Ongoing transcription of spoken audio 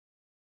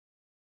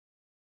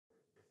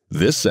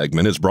This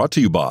segment is brought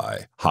to you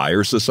by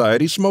Higher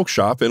Society Smoke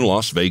Shop in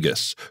Las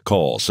Vegas.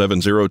 Call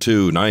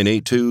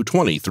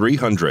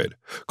 702-982-2300.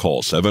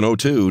 Call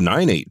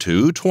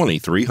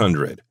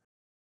 702-982-2300.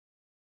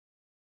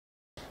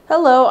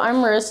 Hello, I'm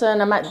Marissa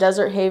and I'm at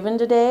Desert Haven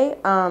today.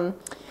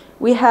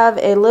 We have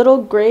a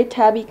little gray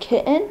tabby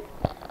kitten.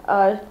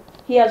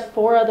 He has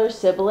 4 other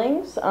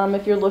siblings.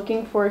 If you're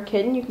looking for a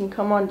kitten, you can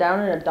come on down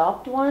and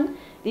adopt one.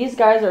 These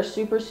guys are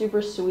super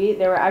sweet.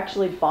 They were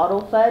actually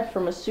bottle fed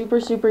from a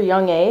super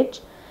young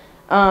age.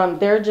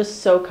 They're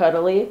just so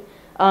cuddly.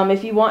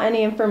 If you want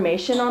any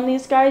information on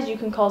these guys, you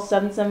can call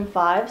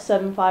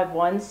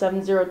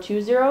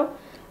 775-751-7020,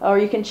 or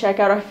you can check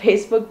out our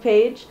Facebook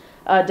page,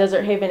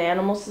 Desert Haven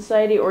Animal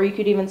Society, or you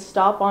could even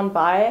stop on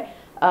by.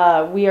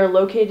 We are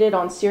located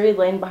on Seary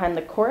Lane behind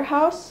the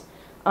courthouse.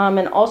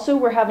 And also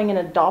we're having an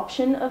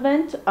adoption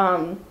event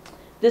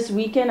this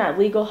weekend at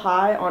Legal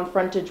High on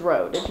Frontage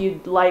Road, if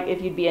you'd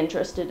be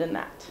interested in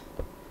that.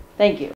 Thank you.